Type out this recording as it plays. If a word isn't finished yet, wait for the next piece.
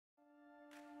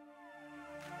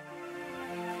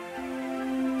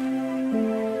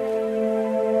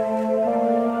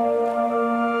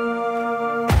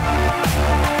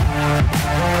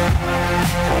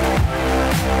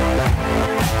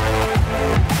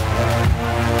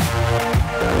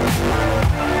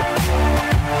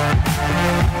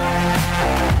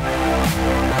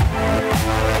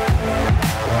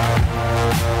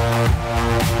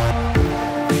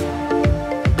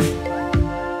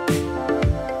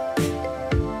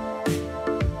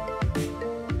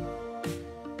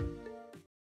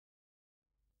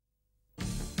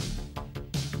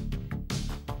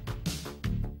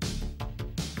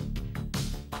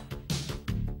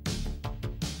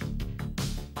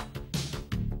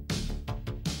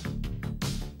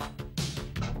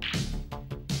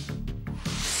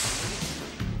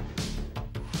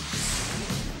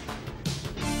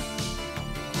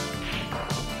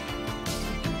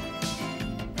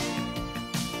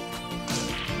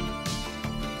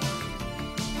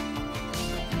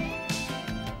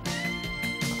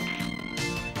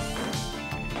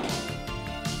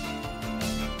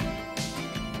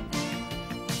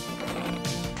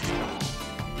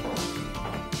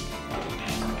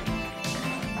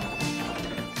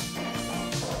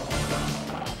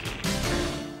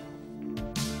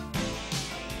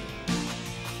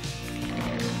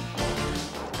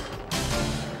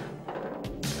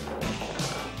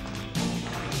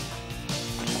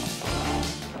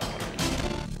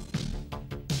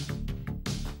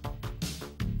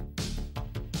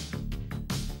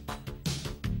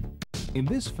In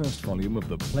this first volume of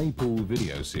the Play Pool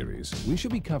video series, we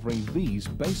shall be covering these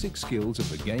basic skills of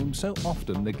the game so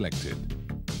often neglected.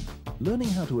 Learning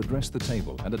how to address the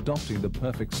table and adopting the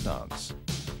perfect stance.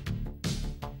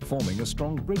 Forming a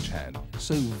strong bridge hand,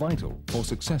 so vital for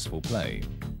successful play.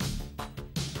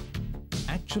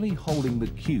 Actually holding the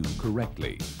cue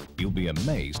correctly. You'll be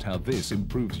amazed how this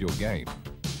improves your game.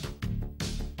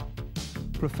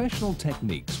 Professional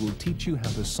techniques will teach you how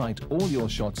to sight all your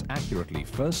shots accurately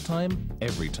first time,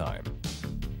 every time.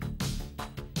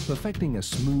 Perfecting a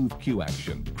smooth cue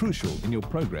action, crucial in your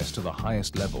progress to the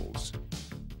highest levels.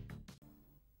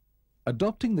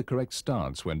 Adopting the correct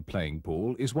stance when playing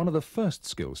pool is one of the first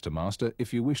skills to master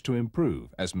if you wish to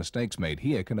improve, as mistakes made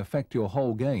here can affect your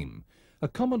whole game. A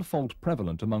common fault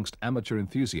prevalent amongst amateur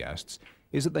enthusiasts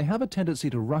is that they have a tendency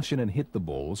to rush in and hit the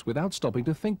balls without stopping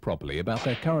to think properly about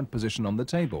their current position on the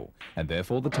table, and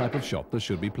therefore the type of shot that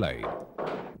should be played.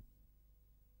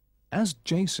 As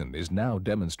Jason is now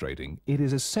demonstrating, it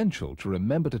is essential to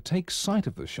remember to take sight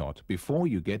of the shot before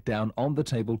you get down on the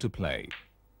table to play.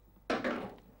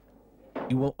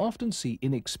 You will often see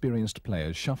inexperienced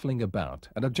players shuffling about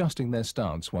and adjusting their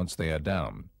stance once they are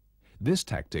down. This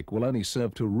tactic will only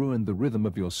serve to ruin the rhythm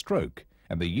of your stroke,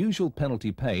 and the usual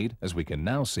penalty paid, as we can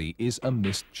now see, is a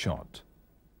missed shot.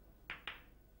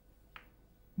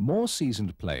 More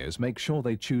seasoned players make sure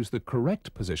they choose the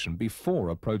correct position before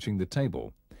approaching the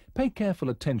table. Pay careful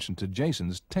attention to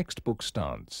Jason's textbook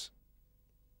stance.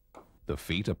 The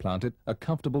feet are planted a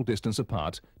comfortable distance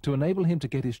apart to enable him to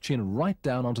get his chin right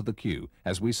down onto the cue,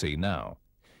 as we see now.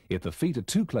 If the feet are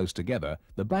too close together,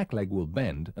 the back leg will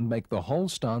bend and make the whole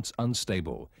stance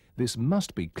unstable. This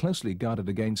must be closely guarded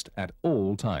against at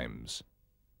all times.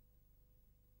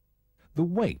 The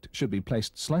weight should be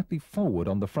placed slightly forward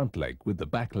on the front leg, with the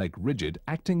back leg rigid,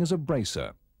 acting as a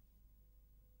bracer.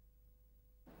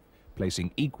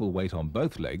 Placing equal weight on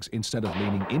both legs instead of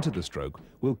leaning into the stroke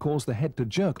will cause the head to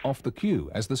jerk off the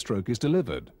cue as the stroke is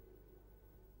delivered.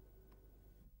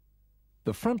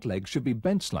 The front leg should be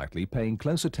bent slightly, paying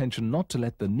close attention not to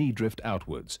let the knee drift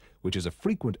outwards, which is a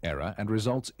frequent error and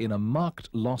results in a marked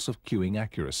loss of cueing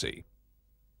accuracy.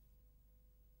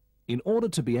 In order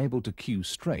to be able to cue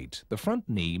straight, the front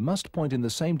knee must point in the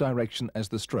same direction as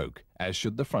the stroke, as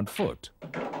should the front foot.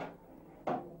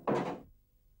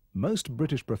 Most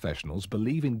British professionals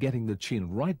believe in getting the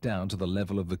chin right down to the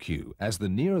level of the cue, as the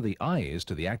nearer the eye is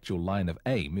to the actual line of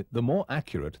aim, the more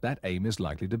accurate that aim is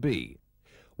likely to be.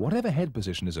 Whatever head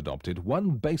position is adopted,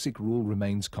 one basic rule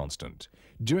remains constant.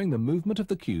 During the movement of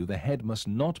the cue, the head must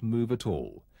not move at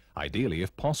all. Ideally,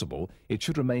 if possible, it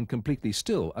should remain completely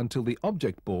still until the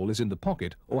object ball is in the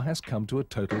pocket or has come to a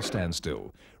total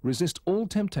standstill. Resist all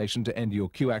temptation to end your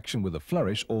cue action with a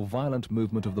flourish or violent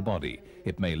movement of the body.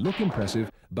 It may look impressive,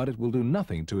 but it will do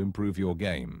nothing to improve your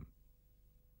game.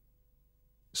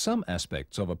 Some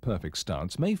aspects of a perfect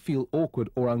stance may feel awkward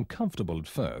or uncomfortable at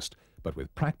first, but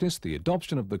with practice, the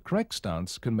adoption of the correct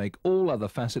stance can make all other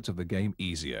facets of the game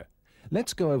easier.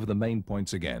 Let's go over the main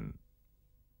points again.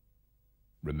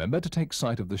 Remember to take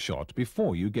sight of the shot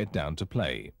before you get down to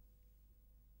play.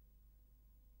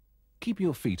 Keep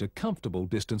your feet a comfortable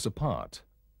distance apart.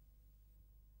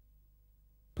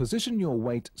 Position your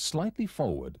weight slightly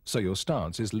forward so your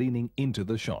stance is leaning into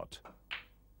the shot.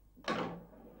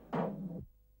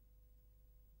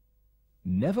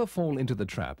 Never fall into the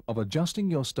trap of adjusting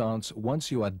your stance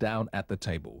once you are down at the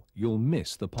table. You'll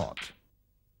miss the pot.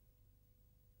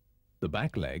 The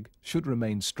back leg should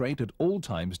remain straight at all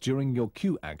times during your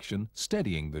cue action,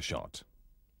 steadying the shot.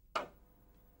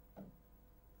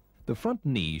 The front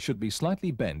knee should be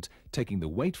slightly bent, taking the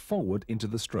weight forward into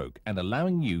the stroke and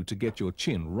allowing you to get your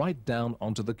chin right down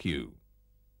onto the cue.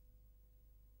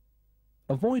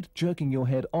 Avoid jerking your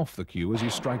head off the cue as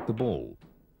you strike the ball.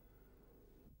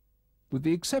 With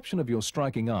the exception of your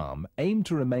striking arm, aim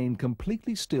to remain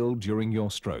completely still during your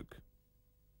stroke.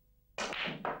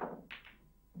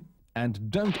 And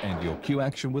don't end your cue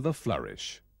action with a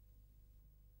flourish.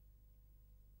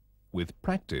 With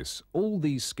practice, all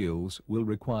these skills will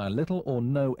require little or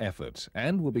no effort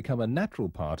and will become a natural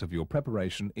part of your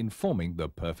preparation in forming the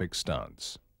perfect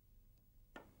stance.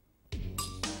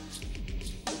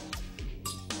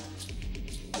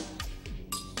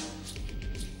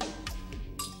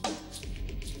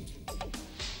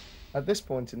 At this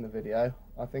point in the video,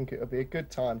 I think it would be a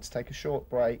good time to take a short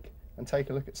break and take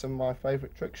a look at some of my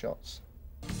favourite trick shots.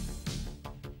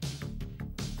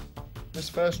 This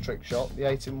first trick shot, the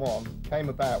 8-in-1, came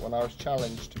about when I was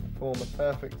challenged to perform a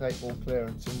perfect 8-ball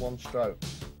clearance in one stroke.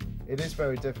 It is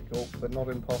very difficult, but not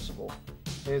impossible.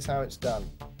 Here's how it's done.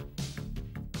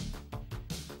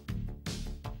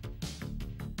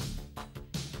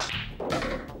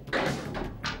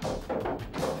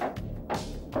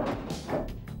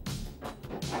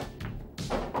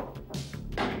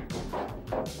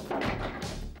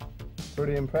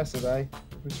 Pretty impressive, eh?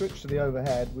 If we switch to the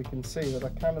overhead, we can see that I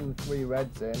cannon the 3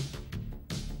 reds in.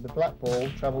 The black ball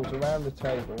travels around the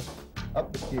table,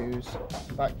 up the cues,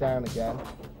 and back down again,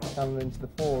 cannon into the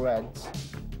 4 reds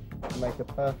to make a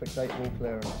perfect 8-ball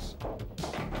clearance.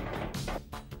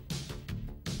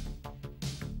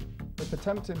 If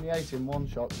attempting the 8 in one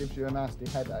shot gives you a nasty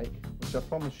headache, which I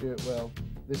promise you it will,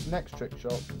 this next trick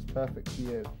shot is perfect for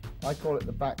you. I call it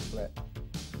the backflip.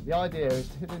 The idea is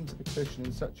to hit into the cushion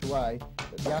in such a way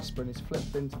that the aspirin is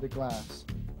flipped into the glass.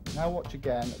 Now watch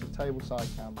again at the table side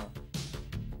camera.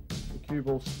 The cue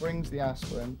ball springs the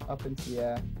aspirin up into the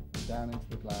air and down into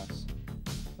the glass.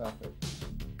 Perfect.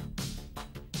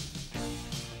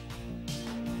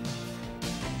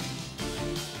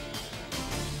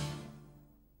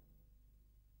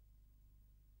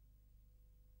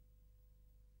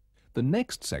 The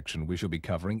next section we shall be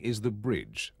covering is the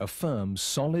bridge. A firm,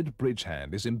 solid bridge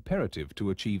hand is imperative to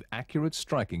achieve accurate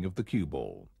striking of the cue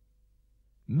ball.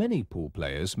 Many pool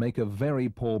players make a very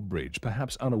poor bridge,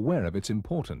 perhaps unaware of its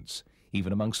importance.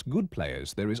 Even amongst good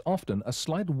players, there is often a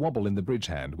slight wobble in the bridge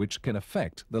hand which can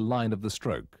affect the line of the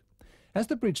stroke. As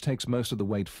the bridge takes most of the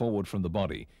weight forward from the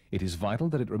body, it is vital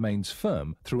that it remains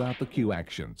firm throughout the cue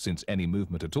action, since any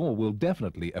movement at all will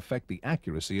definitely affect the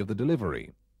accuracy of the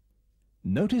delivery.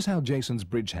 Notice how Jason's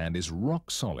bridge hand is rock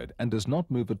solid and does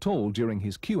not move at all during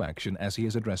his cue action as he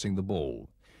is addressing the ball.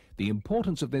 The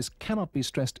importance of this cannot be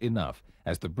stressed enough,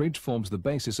 as the bridge forms the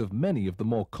basis of many of the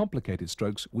more complicated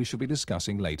strokes we shall be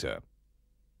discussing later.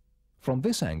 From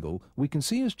this angle, we can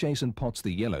see as Jason pots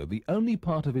the yellow, the only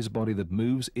part of his body that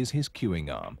moves is his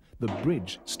cueing arm. The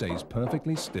bridge stays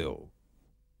perfectly still.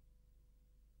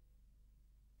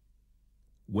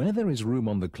 Where there is room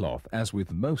on the cloth, as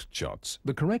with most shots,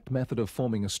 the correct method of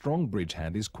forming a strong bridge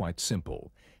hand is quite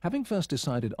simple. Having first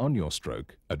decided on your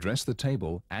stroke, addressed the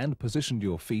table, and positioned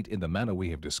your feet in the manner we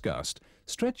have discussed,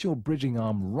 stretch your bridging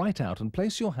arm right out and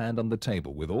place your hand on the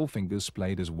table with all fingers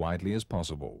splayed as widely as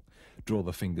possible. Draw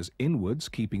the fingers inwards,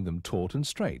 keeping them taut and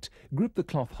straight. Grip the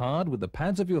cloth hard with the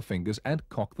pads of your fingers and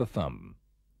cock the thumb.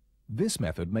 This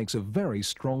method makes a very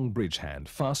strong bridge hand,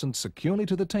 fastened securely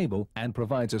to the table, and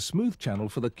provides a smooth channel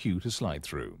for the cue to slide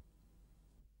through.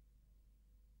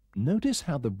 Notice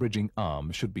how the bridging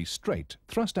arm should be straight,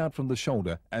 thrust out from the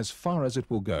shoulder as far as it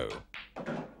will go.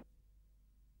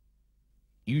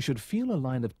 You should feel a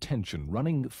line of tension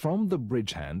running from the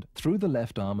bridge hand through the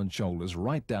left arm and shoulders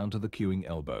right down to the cueing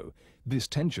elbow. This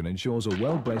tension ensures a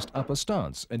well-braced upper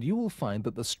stance, and you will find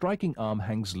that the striking arm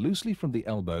hangs loosely from the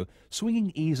elbow,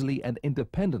 swinging easily and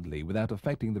independently without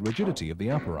affecting the rigidity of the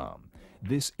upper arm.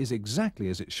 This is exactly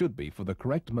as it should be for the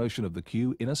correct motion of the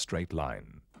cue in a straight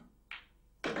line.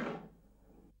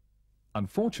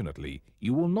 Unfortunately,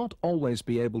 you will not always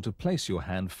be able to place your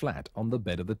hand flat on the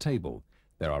bed of the table.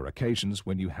 There are occasions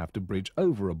when you have to bridge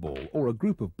over a ball or a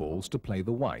group of balls to play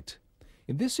the white.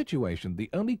 In this situation,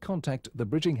 the only contact the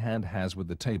bridging hand has with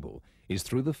the table is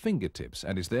through the fingertips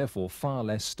and is therefore far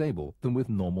less stable than with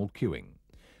normal cueing.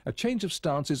 A change of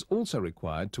stance is also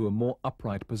required to a more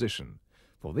upright position.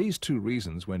 For these two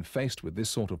reasons, when faced with this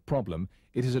sort of problem,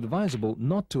 it is advisable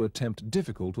not to attempt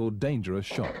difficult or dangerous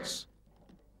shots.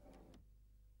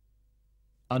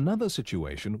 Another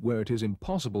situation where it is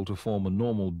impossible to form a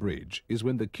normal bridge is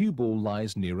when the cue ball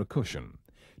lies near a cushion.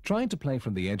 Trying to play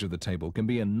from the edge of the table can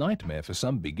be a nightmare for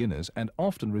some beginners and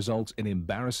often results in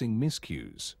embarrassing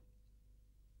miscues.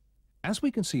 As we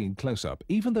can see in close-up,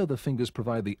 even though the fingers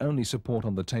provide the only support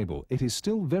on the table, it is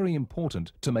still very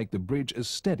important to make the bridge as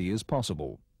steady as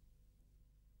possible.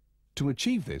 To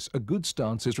achieve this, a good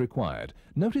stance is required.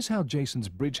 Notice how Jason's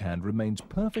bridge hand remains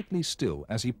perfectly still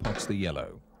as he pots the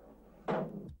yellow.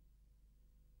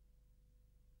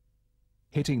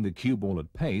 Hitting the cue ball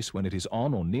at pace when it is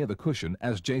on or near the cushion,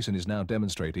 as Jason is now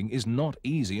demonstrating, is not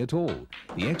easy at all.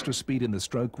 The extra speed in the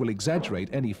stroke will exaggerate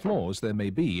any flaws there may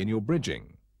be in your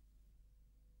bridging.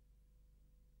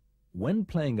 When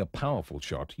playing a powerful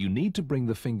shot, you need to bring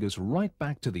the fingers right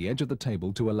back to the edge of the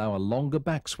table to allow a longer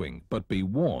backswing, but be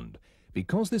warned.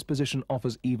 Because this position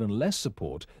offers even less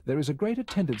support, there is a greater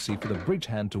tendency for the bridge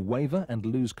hand to waver and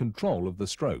lose control of the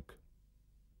stroke.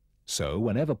 So,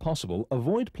 whenever possible,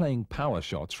 avoid playing power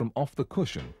shots from off the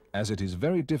cushion, as it is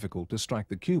very difficult to strike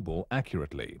the cue ball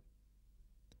accurately.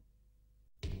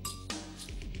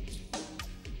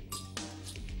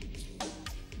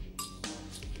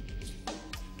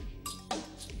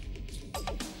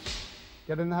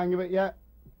 Getting the hang of it yet?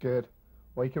 Good.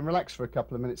 Well, you can relax for a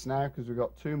couple of minutes now because we've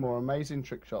got 2 more amazing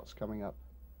trick shots coming up.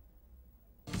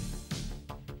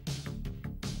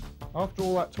 After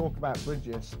all that talk about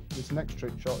bridges, this next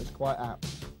trick shot is quite apt.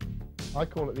 I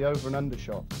call it the over and under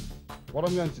shot. What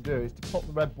I'm going to do is to pop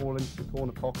the red ball into the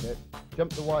corner pocket,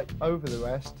 jump the white over the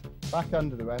rest, back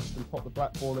under the rest and pop the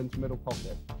black ball into middle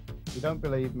pocket. If you don't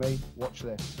believe me, watch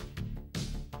this.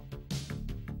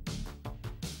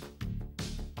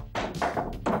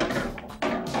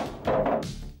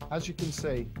 As you can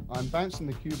see, I'm bouncing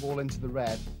the cue ball into the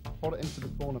red, put it into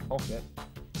the corner pocket,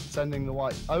 sending the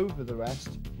white over the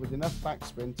rest with enough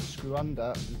backspin to screw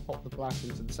under and pop the black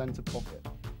into the centre pocket.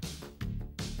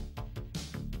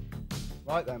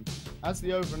 Right then, as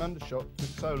the over and under shot took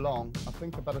so long, I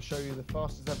think I better show you the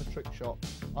fastest ever trick shot.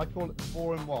 I call it the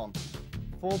 4-in-1.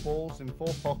 4 balls in 4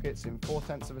 pockets in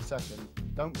 4/10 of a second.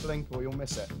 Don't blink or you'll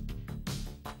miss it.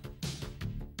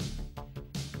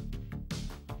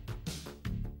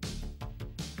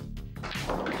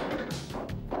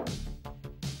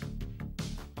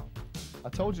 I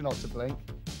told you not to blink.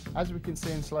 As we can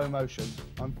see in slow motion,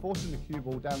 I'm forcing the cue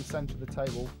ball down the centre of the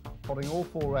table, potting all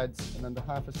 4 reds in under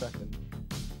half a second.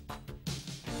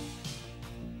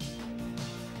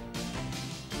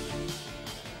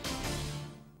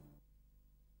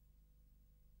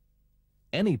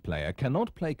 Any player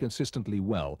cannot play consistently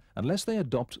well unless they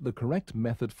adopt the correct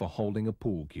method for holding a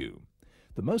pool cue.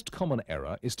 The most common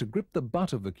error is to grip the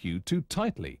butt of the cue too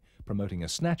tightly, promoting a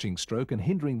snatching stroke and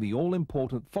hindering the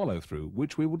all-important follow-through,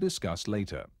 which we will discuss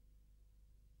later.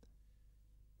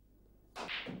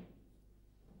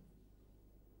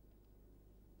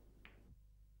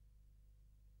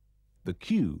 The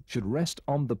cue should rest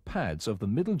on the pads of the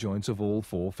middle joints of all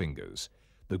 4 fingers.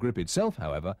 The grip itself,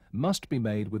 however, must be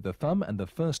made with the thumb and the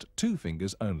first 2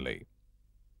 fingers only.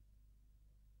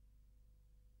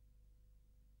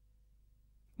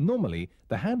 Normally,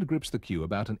 the hand grips the cue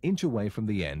about an inch away from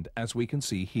the end, as we can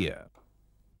see here.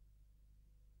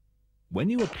 When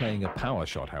you are playing a power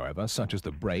shot, however, such as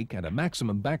the break and a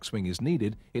maximum backswing is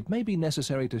needed, it may be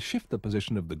necessary to shift the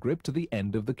position of the grip to the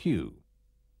end of the cue.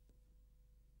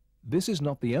 This is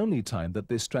not the only time that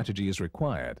this strategy is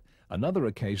required. Another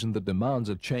occasion that demands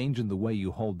a change in the way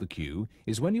you hold the cue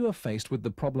is when you are faced with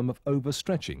the problem of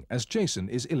overstretching, as Jason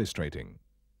is illustrating.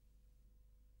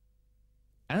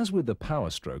 As with the power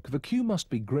stroke, the cue must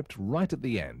be gripped right at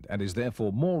the end and is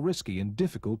therefore more risky and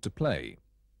difficult to play.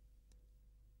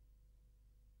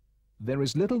 There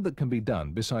is little that can be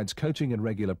done besides coaching and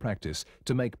regular practice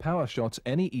to make power shots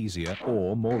any easier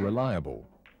or more reliable.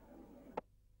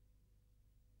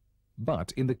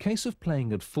 But in the case of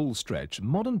playing at full stretch,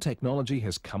 modern technology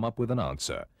has come up with an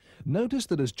answer. Notice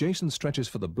that as Jason stretches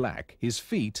for the black, his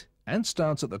feet and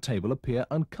stance at the table appear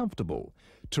uncomfortable.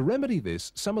 To remedy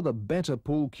this, some of the better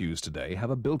pool cues today have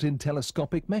a built-in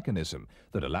telescopic mechanism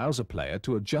that allows a player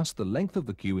to adjust the length of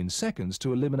the cue in seconds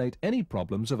to eliminate any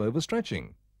problems of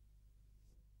overstretching.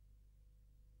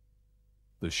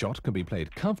 The shot can be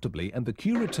played comfortably and the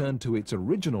cue returned to its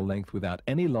original length without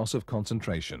any loss of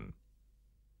concentration.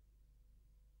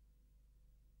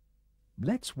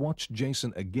 Let's watch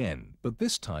Jason again, but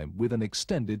this time with an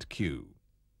extended cue.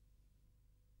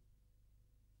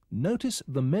 Notice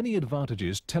the many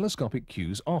advantages telescopic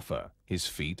cues offer. His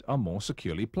feet are more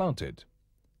securely planted.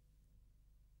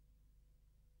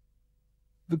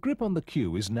 The grip on the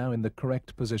cue is now in the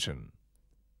correct position.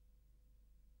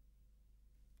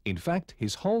 In fact,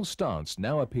 his whole stance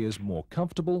now appears more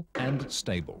comfortable and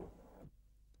stable.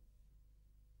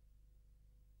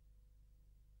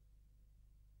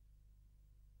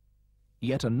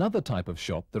 Yet another type of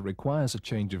shot that requires a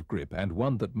change of grip, and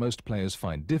one that most players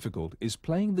find difficult, is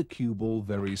playing the cue ball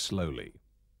very slowly.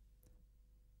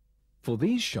 For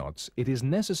these shots, it is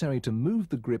necessary to move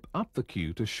the grip up the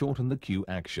cue to shorten the cue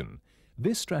action.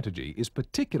 This strategy is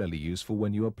particularly useful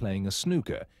when you are playing a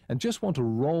snooker and just want to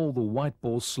roll the white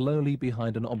ball slowly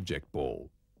behind an object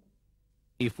ball.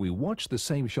 If we watch the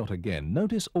same shot again,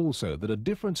 notice also that a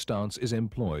different stance is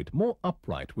employed, more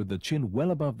upright with the chin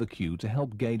well above the cue to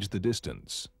help gauge the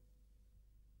distance.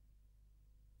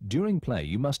 During play,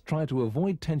 you must try to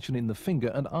avoid tension in the finger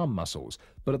and arm muscles,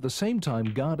 but at the same time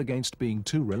guard against being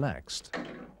too relaxed.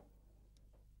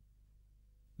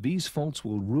 These faults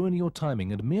will ruin your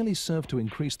timing and merely serve to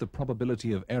increase the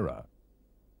probability of error.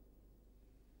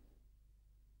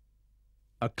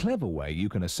 A clever way you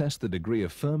can assess the degree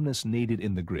of firmness needed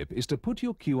in the grip is to put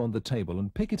your cue on the table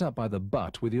and pick it up by the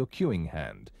butt with your cueing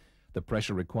hand. The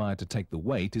pressure required to take the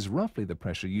weight is roughly the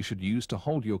pressure you should use to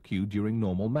hold your cue during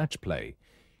normal match play.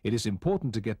 It is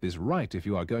important to get this right if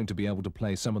you are going to be able to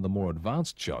play some of the more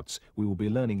advanced shots we will be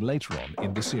learning later on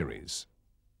in the series.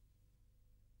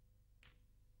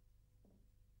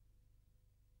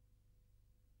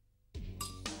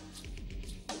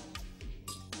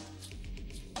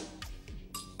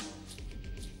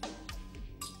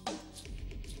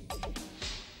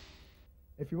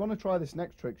 If you want to try this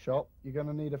next trick shot, you're going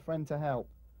to need a friend to help.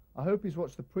 I hope he's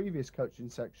watched the previous coaching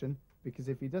section, because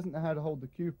if he doesn't know how to hold the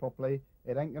cue properly,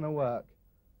 it ain't going to work.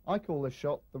 I call this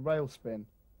shot the rail spin.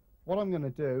 What I'm going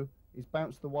to do is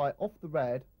bounce the white off the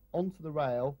red onto the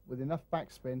rail with enough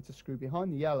backspin to screw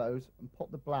behind the yellows and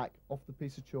pop the black off the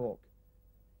piece of chalk.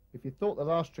 If you thought the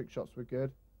last trick shots were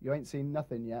good, you ain't seen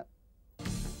nothing yet.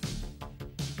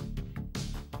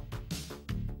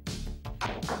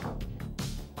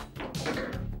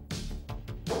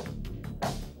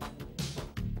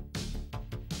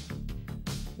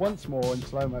 Once more in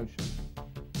slow motion.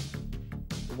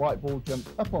 The white ball jumps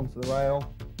up onto the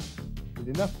rail with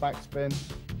enough backspin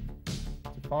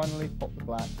to finally pop the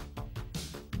black.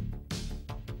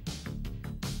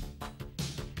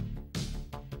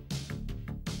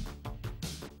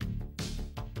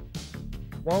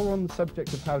 While we're on the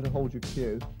subject of how to hold your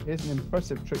cue, here's an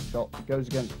impressive trick shot that goes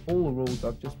against all the rules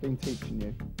I've just been teaching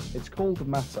you. It's called the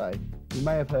masse. You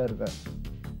may have heard of it.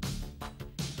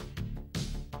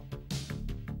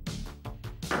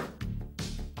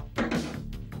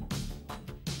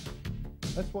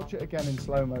 Let's watch it again in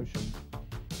slow motion.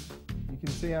 You can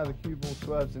see how the cue ball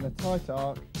swerves in a tight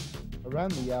arc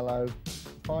around the yellow to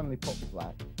finally pop the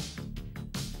black.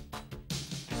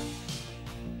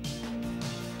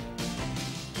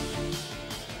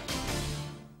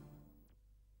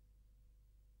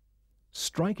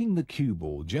 Striking the cue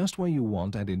ball just where you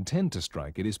want and intend to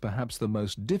strike it is perhaps the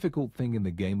most difficult thing in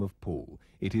the game of pool.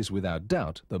 It is without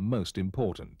doubt the most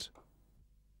important.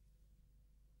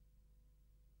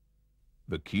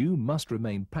 The cue must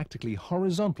remain practically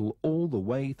horizontal all the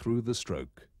way through the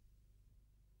stroke.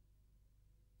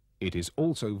 It is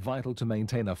also vital to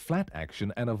maintain a flat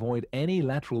action and avoid any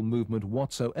lateral movement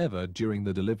whatsoever during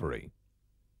the delivery.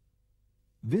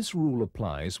 This rule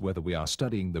applies whether we are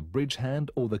studying the bridge hand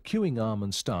or the cueing arm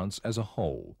and stance as a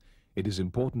whole. It is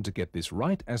important to get this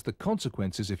right, as the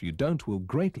consequences if you don't will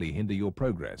greatly hinder your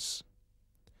progress.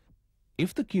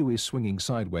 If the cue is swinging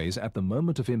sideways at the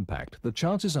moment of impact, the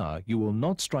chances are you will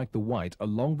not strike the white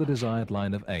along the desired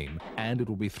line of aim, and it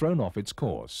will be thrown off its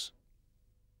course.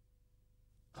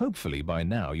 Hopefully by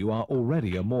now you are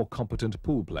already a more competent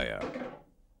pool player.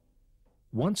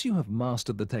 Once you have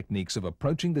mastered the techniques of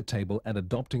approaching the table and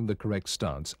adopting the correct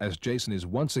stance, as Jason is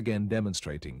once again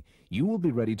demonstrating, you will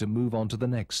be ready to move on to the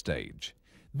next stage.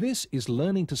 This is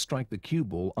learning to strike the cue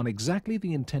ball on exactly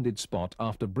the intended spot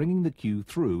after bringing the cue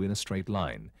through in a straight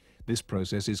line. This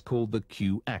process is called the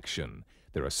cue action.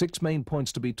 There are 6 main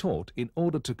points to be taught in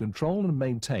order to control and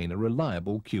maintain a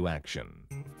reliable cue action.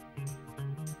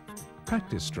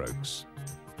 Practice strokes.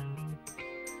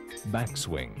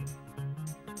 Backswing.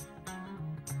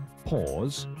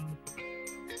 Pause.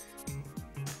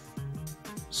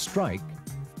 Strike.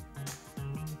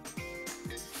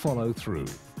 Follow through.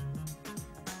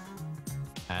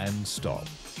 And stop.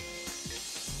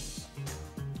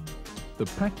 The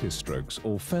practice strokes,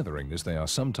 or feathering as they are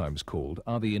sometimes called,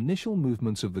 are the initial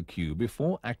movements of the cue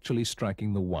before actually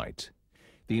striking the white.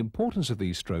 The importance of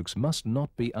these strokes must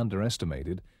not be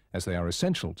underestimated, as they are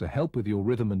essential to help with your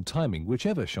rhythm and timing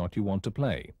whichever shot you want to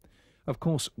play. Of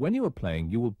course, when you are playing,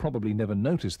 you will probably never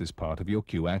notice this part of your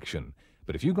cue action.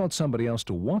 But if you got somebody else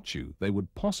to watch you, they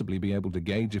would possibly be able to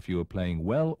gauge if you are playing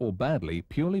well or badly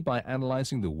purely by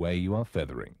analyzing the way you are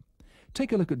feathering.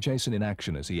 Take a look at Jason in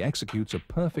action as he executes a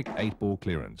perfect 8-ball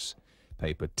clearance.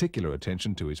 Pay particular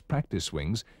attention to his practice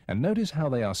swings and notice how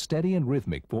they are steady and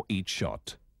rhythmic for each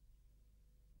shot.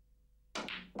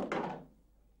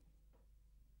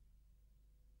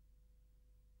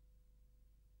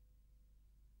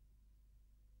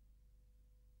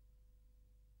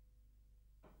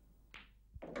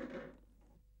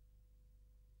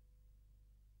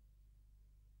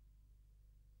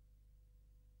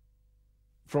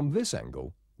 From this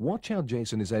angle, watch how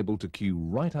Jason is able to cue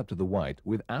right up to the white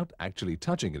without actually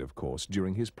touching it, of course,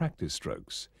 during his practice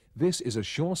strokes. This is a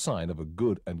sure sign of a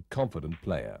good and confident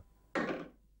player.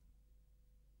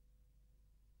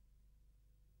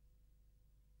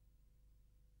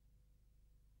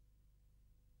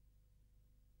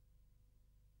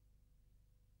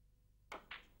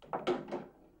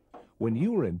 When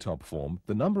you are in top form,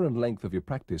 the number and length of your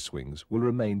practice swings will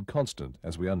remain constant,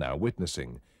 as we are now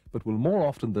witnessing, but will more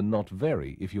often than not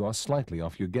vary if you are slightly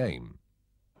off your game.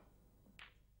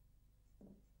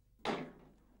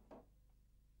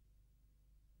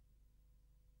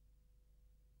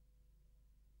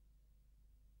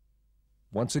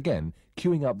 Once again,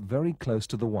 cueing up very close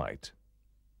to the white.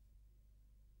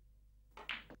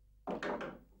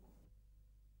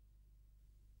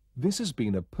 This has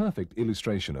been a perfect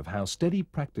illustration of how steady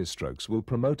practice strokes will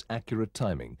promote accurate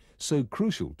timing, so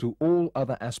crucial to all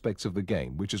other aspects of the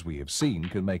game, which, as we have seen,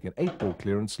 can make an 8-ball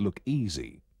clearance look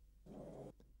easy.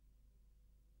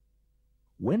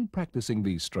 When practicing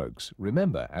these strokes,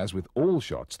 remember, as with all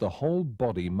shots, the whole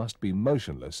body must be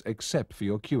motionless except for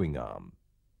your cueing arm.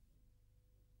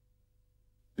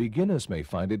 Beginners may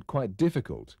find it quite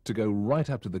difficult to go right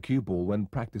up to the cue ball when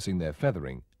practicing their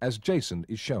feathering, as Jason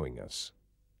is showing us.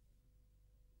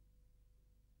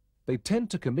 They tend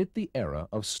to commit the error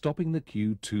of stopping the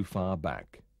cue too far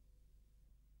back.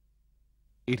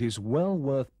 It is well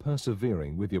worth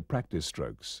persevering with your practice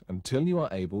strokes until you are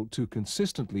able to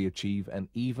consistently achieve an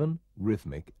even,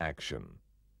 rhythmic action.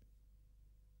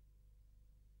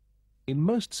 In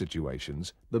most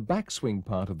situations, the backswing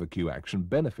part of the cue action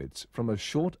benefits from as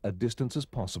short a distance as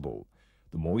possible.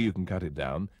 The more you can cut it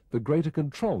down, the greater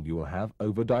control you will have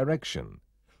over direction.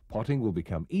 Potting will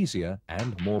become easier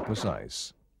and more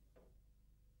precise.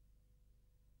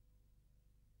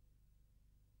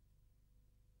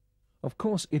 Of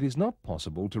course, it is not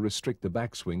possible to restrict the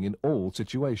backswing in all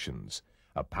situations.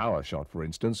 A power shot, for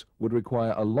instance, would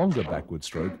require a longer backward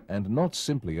stroke and not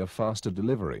simply a faster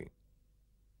delivery.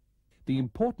 The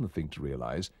important thing to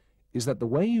realize is that the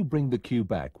way you bring the cue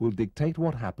back will dictate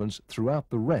what happens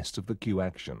throughout the rest of the cue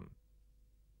action.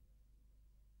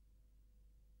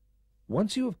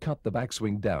 Once you have cut the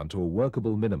backswing down to a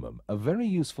workable minimum, a very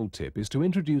useful tip is to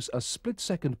introduce a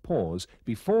split-second pause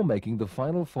before making the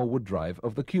final forward drive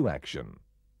of the cue action.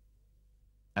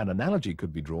 An analogy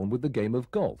could be drawn with the game of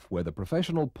golf, where the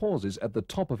professional pauses at the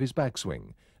top of his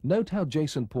backswing. Note how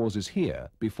Jason pauses here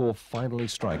before finally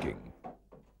striking.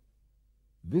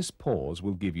 This pause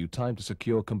will give you time to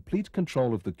secure complete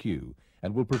control of the cue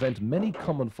and will prevent many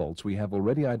common faults we have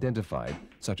already identified,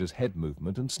 such as head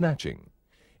movement and snatching.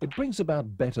 It brings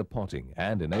about better potting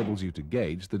and enables you to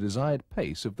gauge the desired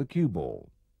pace of the cue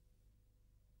ball.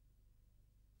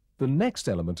 The next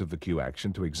element of the cue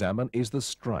action to examine is the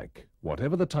strike.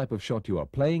 Whatever the type of shot you are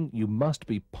playing, you must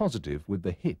be positive with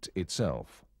the hit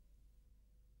itself.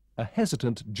 A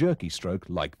hesitant, jerky stroke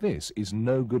like this is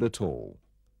no good at all.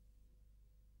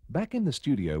 Back in the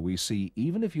studio, we see,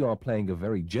 even if you are playing a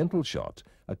very gentle shot,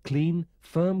 a clean,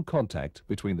 firm contact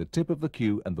between the tip of the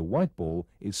cue and the white ball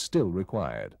is still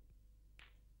required.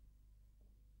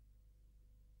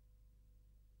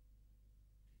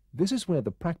 This is where the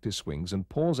practice swings and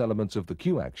pause elements of the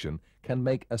cue action can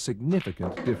make a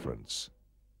significant difference.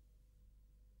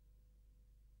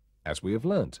 As we have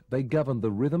learnt, they govern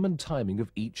the rhythm and timing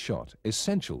of each shot,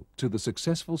 essential to the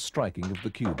successful striking of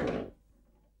the cue ball.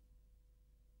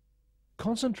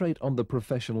 Concentrate on the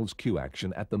professional's cue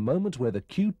action at the moment where the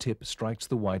cue tip strikes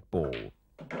the white ball.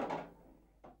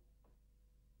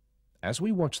 As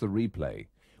we watch the replay,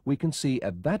 we can see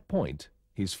at that point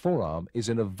his forearm is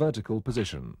in a vertical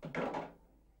position.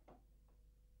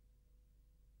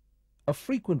 A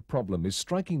frequent problem is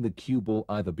striking the cue ball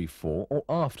either before or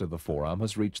after the forearm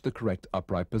has reached the correct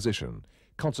upright position.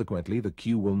 Consequently, the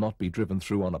cue will not be driven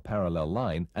through on a parallel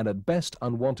line, and at best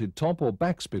unwanted top or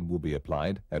backspin will be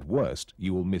applied. At worst,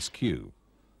 you will miss cue.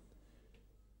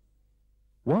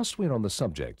 Whilst we're on the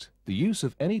subject, the use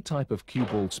of any type of cue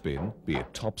ball spin, be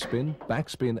it topspin,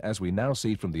 backspin as we now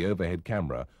see from the overhead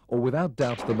camera, or without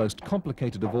doubt the most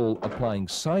complicated of all, applying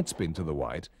side spin to the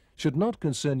white, should not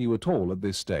concern you at all at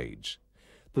this stage.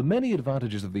 The many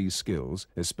advantages of these skills,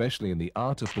 especially in the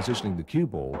art of positioning the cue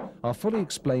ball, are fully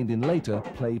explained in later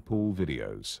play pool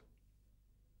videos.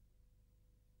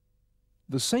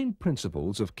 The same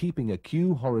principles of keeping a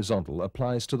cue horizontal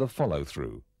applies to the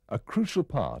follow-through, a crucial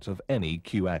part of any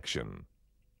cue action.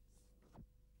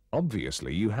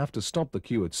 Obviously, you have to stop the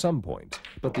cue at some point,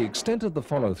 but the extent of the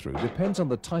follow-through depends on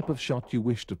the type of shot you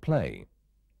wish to play.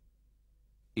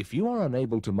 If you are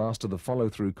unable to master the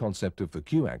follow-through concept of the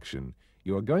cue action,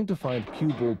 you are going to find cue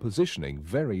ball positioning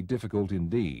very difficult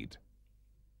indeed.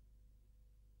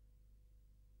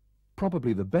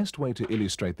 Probably the best way to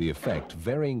illustrate the effect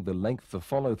varying the length the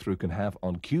follow-through can have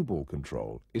on cue ball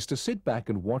control is to sit back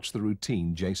and watch the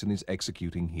routine Jason is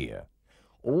executing here.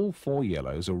 All 4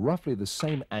 yellows are roughly the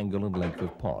same angle and length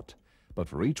of pot, but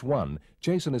for each one,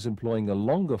 Jason is employing a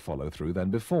longer follow-through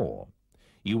than before.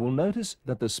 You will notice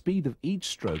that the speed of each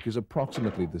stroke is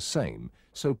approximately the same,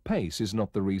 so pace is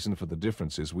not the reason for the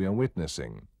differences we are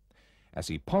witnessing. As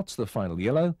he pots the final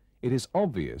yellow, it is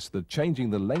obvious that changing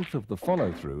the length of the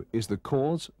follow-through is the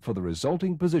cause for the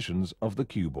resulting positions of the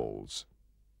cue balls.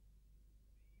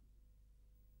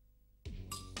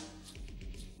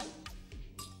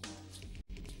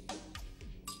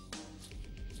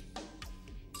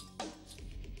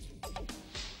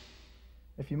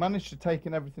 If If you manage to take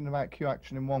in everything about cue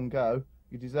action in one go,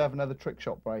 you deserve another trick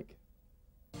shot break.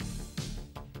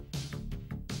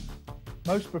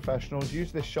 Most professionals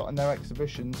use this shot in their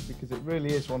exhibitions because it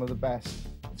really is one of the best.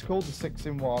 It's called the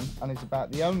 6-in-1 and is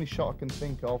about the only shot I can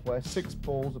think of where 6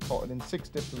 balls are potted in 6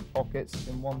 different pockets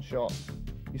in one shot.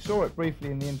 You saw it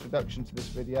briefly in the introduction to this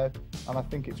video and I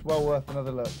think it's well worth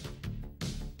another look.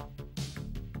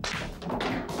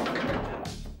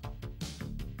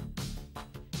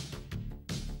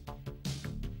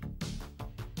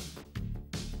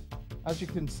 As you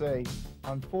can see,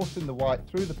 I'm forcing the white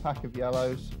through the pack of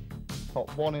yellows,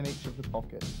 pop one in each of the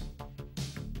pockets.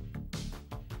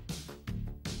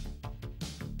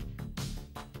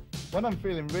 When I'm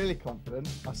feeling really confident,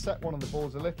 I set one of the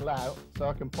balls a little out so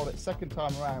I can pot it second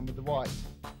time around with the white.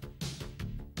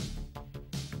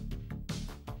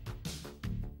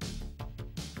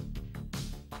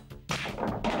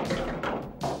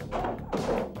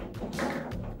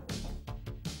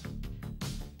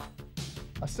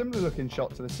 A similar looking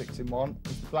shot to the 6-in-1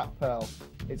 is the black pearl.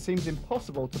 It seems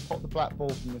impossible to pot the black ball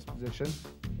from this position.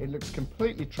 It looks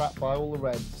completely trapped by all the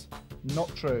reds.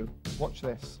 Not true. Watch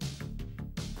this.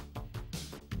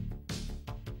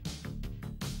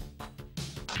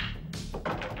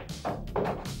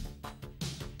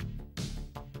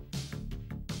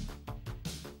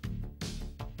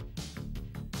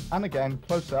 And again,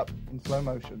 close up in slow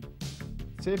motion.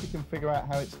 See if you can figure out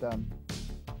how it's done.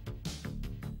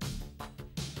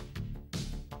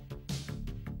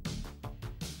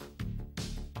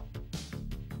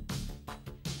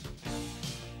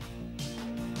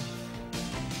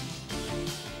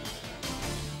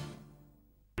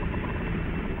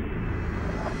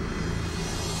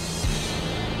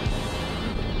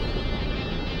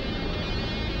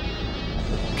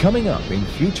 Coming up in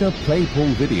future Play Pool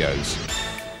videos.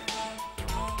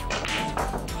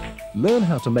 Learn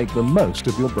how to make the most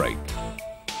of your break.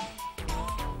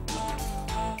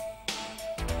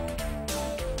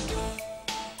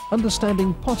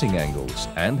 Understanding potting angles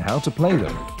and how to play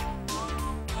them.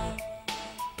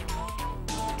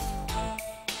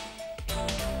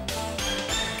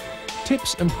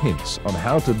 Tips and hints on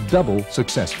how to double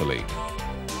successfully.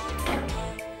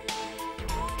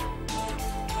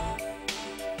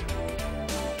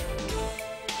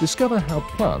 Discover how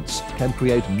plants can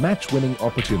create match-winning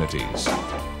opportunities.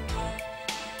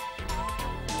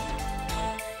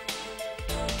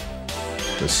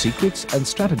 The secrets and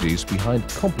strategies behind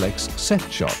complex set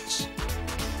shots.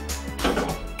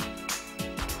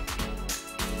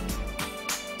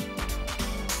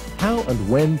 How and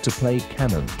when to play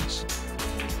cannons.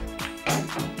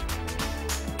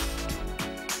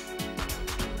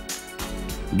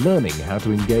 Learning how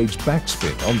to engage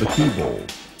backspin on the cue ball.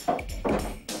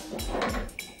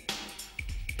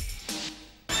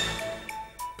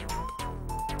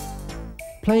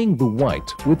 Playing the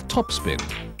white with topspin.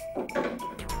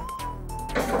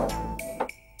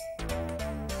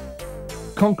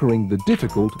 Conquering the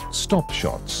difficult stop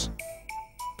shots.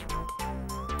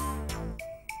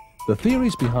 The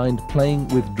theories behind playing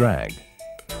with drag.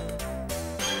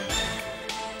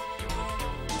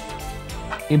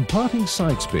 Imparting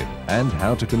side spin and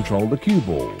how to control the cue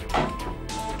ball.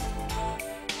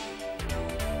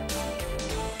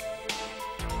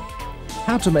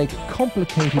 How to make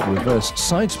complicated reverse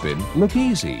side spin look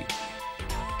easy.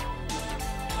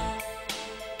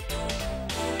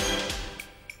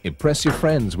 Impress your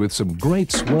friends with some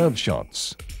great swerve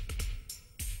shots.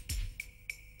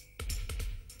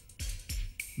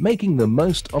 Making the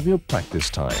most of your practice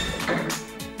time.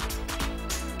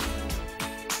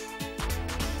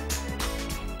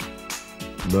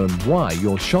 Learn why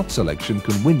your shot selection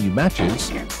can win you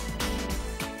matches.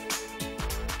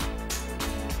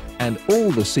 And all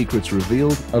the secrets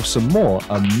revealed of some more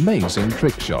amazing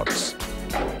trick shots.